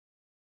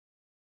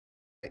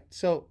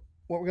So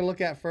what we're going to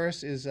look at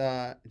first is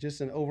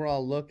just an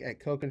overall look at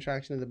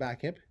co-contraction of the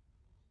back hip.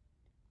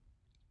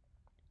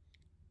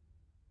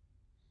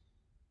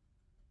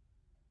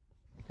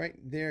 Right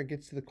there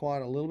gets to the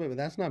quad a little bit, but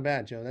that's not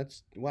bad, Joe.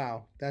 That's,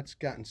 wow, that's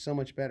gotten so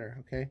much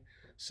better, okay?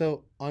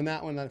 So on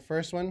that one, that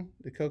first one,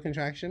 the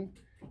co-contraction,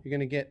 you're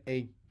going to get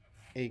a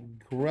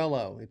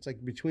grello. It's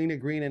like between a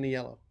green and a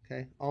yellow,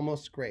 okay?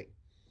 Almost great.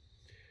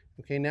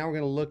 Okay, now we're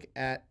going to look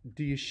at,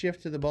 do you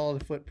shift to the ball of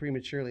the foot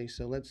prematurely?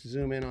 So let's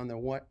zoom in on the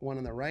one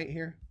on the right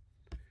here.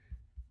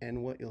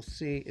 And what you'll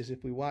see is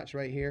if we watch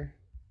right here,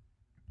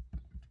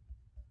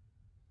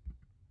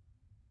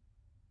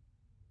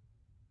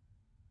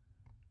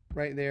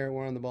 right there,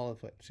 we're on the ball of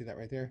the foot. See that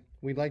right there?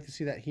 We'd like to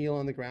see that heel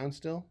on the ground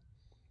still,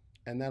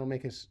 and that'll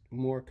make us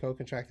more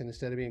co-contracted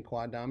instead of being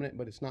quad dominant,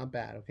 but it's not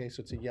bad, okay?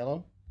 So it's a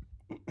yellow.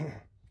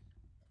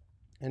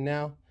 And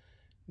now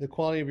the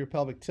quality of your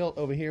pelvic tilt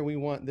over here, we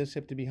want this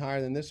hip to be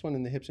higher than this one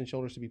and the hips and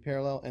shoulders to be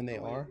parallel, and they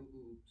are.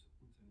 Oops,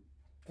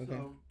 okay.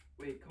 So,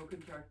 wait,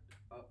 co-contract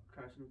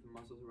crashing with the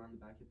muscles around the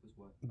back hip was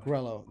what?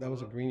 Grello. That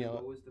was a green yellow.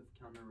 What was the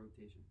counter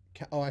rotation?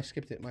 Oh, I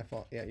skipped it. My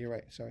fault. Yeah, you're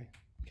right. Sorry.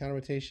 Counter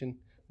rotation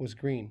was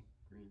green.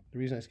 Green. The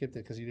reason I skipped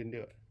it because you didn't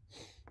do it.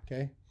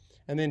 Okay.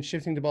 And then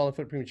shifting the ball of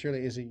foot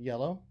prematurely is a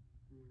yellow.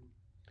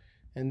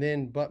 And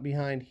then butt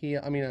behind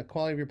heel,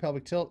 quality of your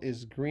pelvic tilt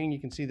is green. You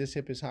can see this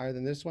hip is higher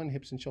than this one.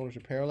 Hips and shoulders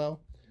are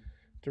parallel.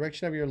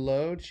 Direction of your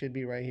load should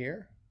be right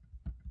here.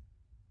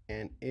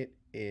 And it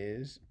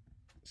is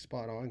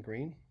spot on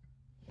green.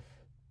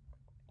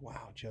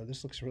 Wow, Joe,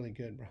 this looks really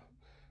good, bro.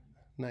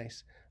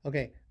 Nice.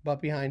 Okay,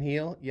 butt behind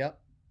heel,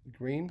 yep,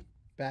 green.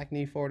 Back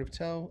knee forward of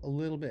toe, a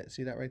little bit.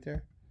 See that right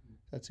there?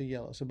 That's a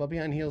yellow. So butt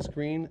behind heel is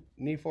green,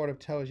 knee forward of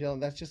toe is yellow.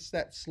 That's just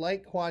that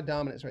slight quad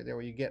dominance right there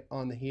where you get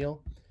on the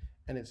heel,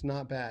 and it's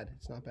not bad.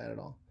 It's not bad at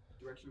all.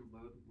 Direction of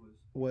load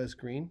was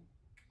green.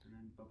 And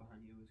then butt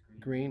behind heel was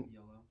green.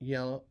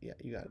 Yellow. Yeah,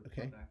 you got it.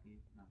 Okay. Back knee,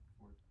 not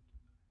forward.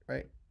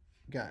 Right.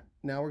 Got it.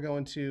 Now we're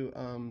going to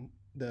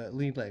the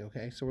lead leg.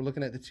 Okay. So we're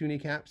looking at the two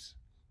kneecaps.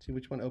 See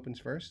which one opens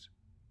first.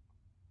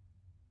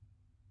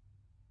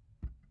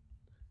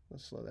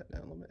 Let's slow that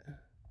down a little bit.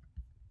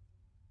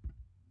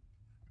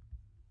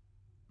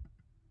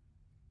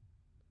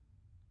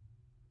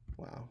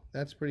 Wow,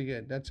 that's pretty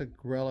good. That's a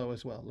grello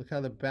as well. Look how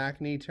the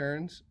back knee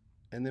turns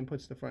and then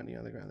puts the front knee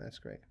on the ground. That's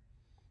great.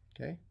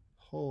 Okay.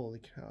 Holy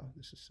cow,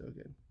 this is so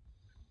good.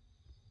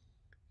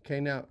 Okay,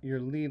 now your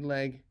lead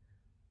leg.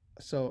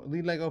 So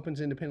lead leg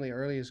opens independently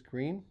early is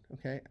green.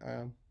 Okay.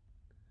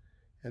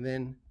 And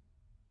then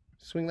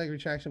swing leg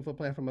retraction, foot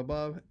plant from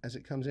above. As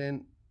it comes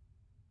in,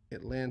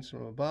 it lands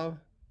from above.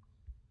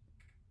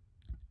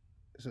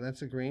 So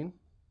that's a green.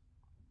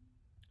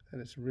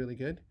 And it's really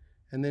good.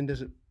 And then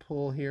does it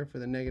pull here for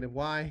the negative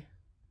Y?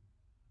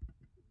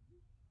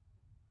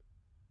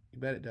 You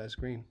bet it does,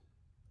 green.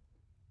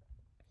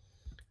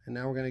 And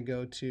now we're going to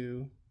go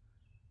to,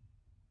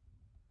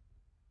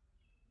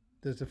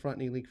 does the front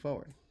knee leak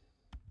forward?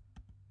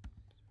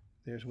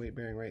 There's weight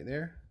bearing right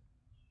there.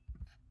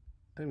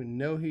 I don't even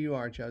know who you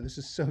are, Joe. This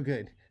is so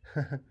good.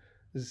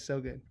 This is so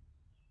good.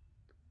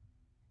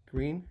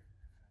 Green.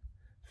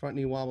 Front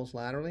knee wobbles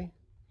laterally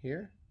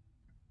here.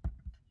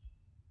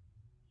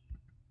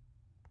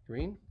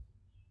 Green.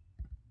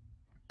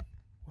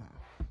 Wow.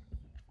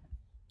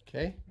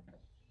 Okay.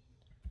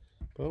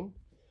 Boom.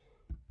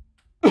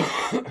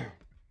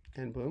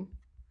 And boom.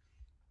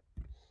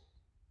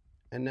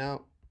 And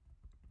now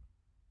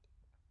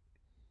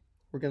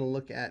we're going to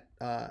look at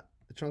the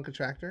trunk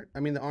attractor.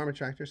 The arm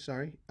attractor,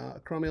 sorry.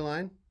 Acromial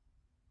line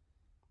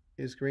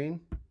is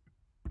green.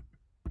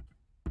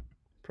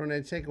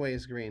 Pronated takeaway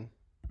is green.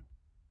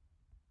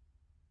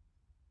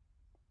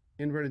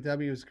 Inverted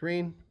W is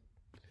green.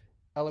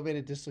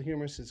 Elevated distal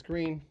humerus is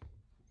green.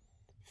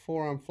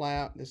 Forearm fly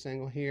out, this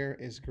angle here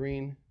is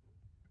green.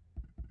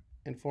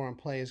 And forearm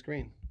play is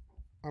green.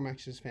 Arm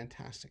action is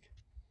fantastic.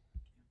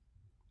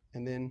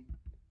 And then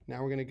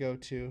now we're going to go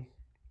to,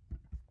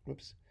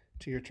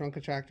 to your trunk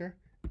attractor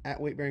at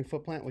weight bearing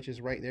foot plant, which is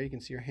right there. You can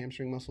see your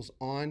hamstring muscles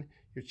on.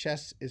 Your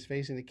chest is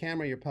facing the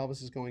camera. Your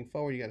pelvis is going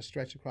forward. You got to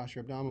stretch across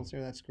your abdominals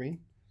here. That's green.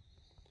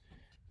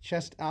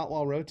 Chest out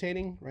while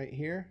rotating right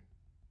here.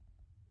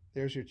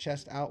 There's your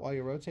chest out while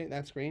you rotate.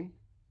 That's green.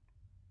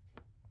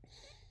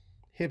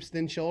 Hips,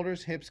 then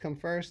shoulders. Hips come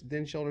first,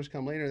 then shoulders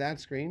come later.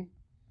 That's green.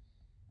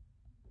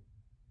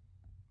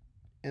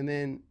 And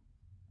then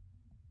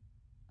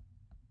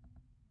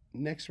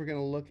next we're going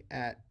to look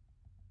at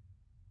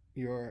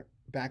your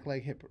back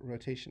leg hip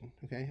rotation.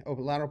 Okay. Oh,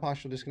 but lateral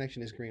postural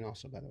disconnection is green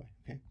also, by the way.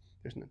 Okay.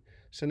 There's none.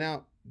 So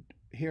now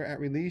here at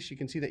release, you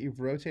can see that you've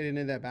rotated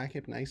into that back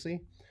hip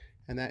nicely,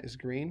 and that is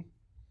green.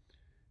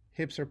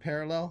 Hips are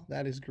parallel.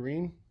 That is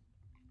green.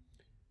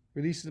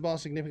 Releases the ball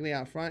significantly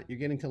out front. You're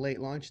getting to late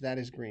launch. That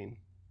is green.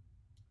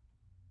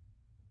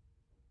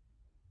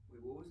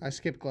 Wait, what was I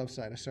skipped glove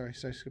side. Sorry,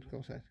 skipped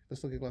glove side.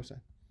 Let's look at glove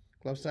side.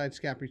 Glove side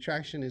scap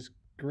retraction is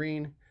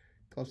green.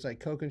 Glove side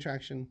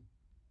co-contraction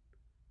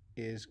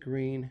is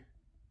green.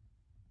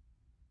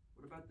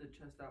 What about the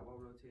chest out while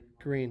rotating?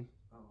 Green.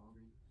 Oh, all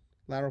green.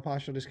 Lateral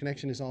postural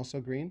disconnection is also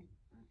green.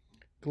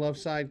 Glove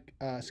side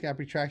scap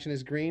retraction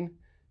is green.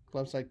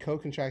 Glove side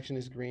co-contraction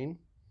is green.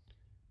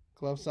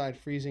 Glove side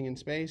freezing in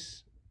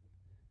space.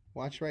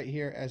 Watch right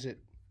here as it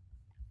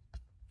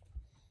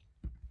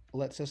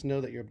lets us know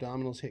that your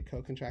abdominals hit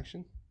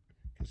co-contraction,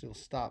 because it'll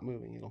stop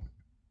moving. It'll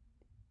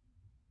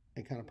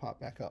and kind of pop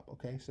back up.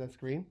 Okay, so that's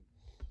green.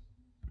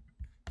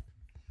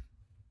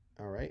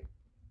 All right,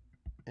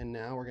 and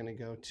now we're going to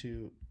go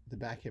to the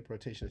back hip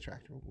rotation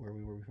attractor where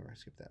we were before. I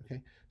skipped that.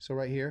 Okay, so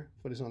right here,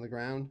 foot is on the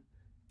ground,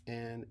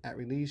 and at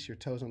release, your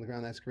toes on the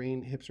ground. That's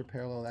green. Hips are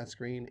parallel. That's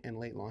green, and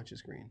late launch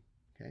is green.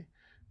 Okay,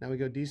 now we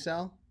go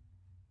decel.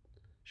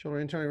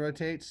 Shoulder internally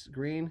rotates.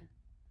 Green.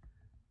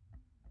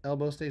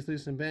 Elbow stays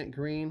loose and bent.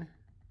 Green.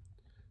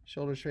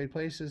 Shoulder straight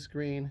places.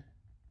 Green.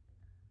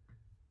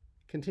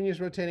 Continues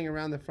rotating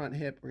around the front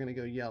hip. We're going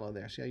to go yellow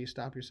there. See how you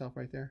stop yourself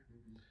right there?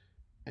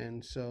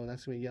 And so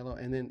that's going to be yellow.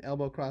 And then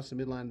elbow across the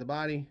midline of the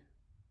body.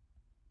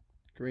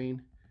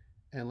 Green.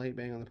 And late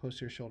bang on the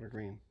posterior shoulder.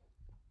 Green.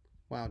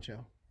 Wow,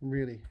 Joe.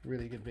 Really,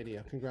 really good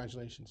video.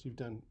 Congratulations. You've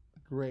done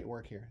great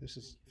work here. This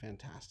is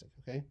fantastic.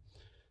 Okay.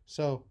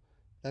 So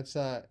that's